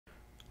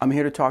I'm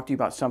here to talk to you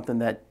about something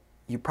that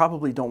you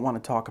probably don't want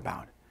to talk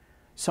about.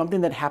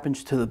 Something that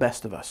happens to the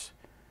best of us.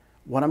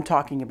 What I'm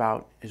talking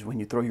about is when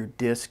you throw your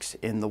discs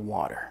in the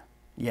water.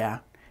 Yeah,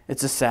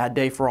 it's a sad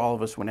day for all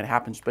of us when it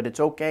happens, but it's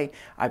okay.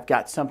 I've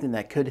got something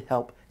that could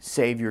help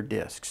save your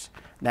discs.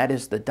 That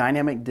is the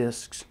Dynamic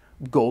Discs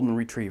Golden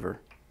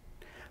Retriever.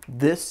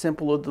 This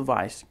simple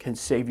device can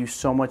save you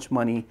so much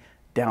money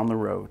down the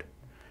road.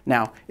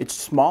 Now, it's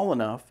small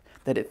enough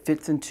that it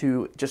fits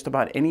into just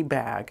about any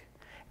bag,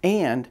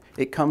 and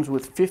it comes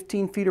with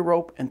 15 feet of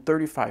rope and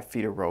 35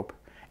 feet of rope,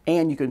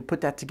 and you can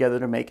put that together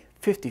to make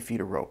 50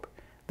 feet of rope.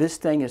 This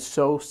thing is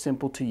so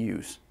simple to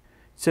use.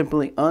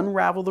 Simply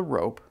unravel the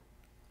rope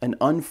and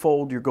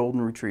unfold your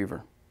Golden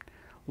Retriever.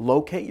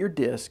 Locate your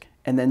disc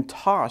and then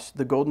toss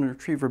the Golden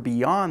Retriever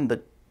beyond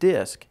the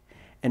disc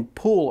and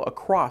pull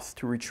across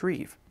to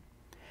retrieve.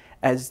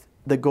 As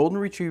the Golden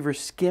Retriever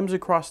skims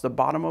across the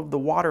bottom of the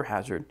water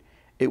hazard,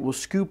 it will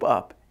scoop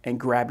up and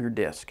grab your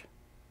disc.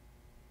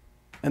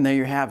 And there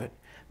you have it.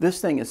 This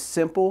thing is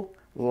simple,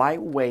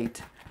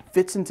 lightweight,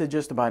 fits into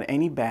just about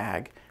any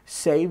bag,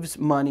 saves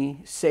money,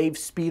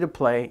 saves speed of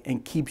play,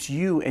 and keeps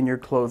you and your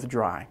clothes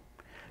dry.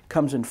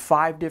 Comes in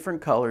 5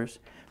 different colors.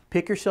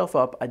 Pick yourself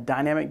up a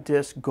Dynamic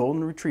Disc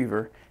Golden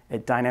Retriever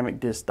at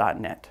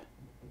dynamicdisc.net.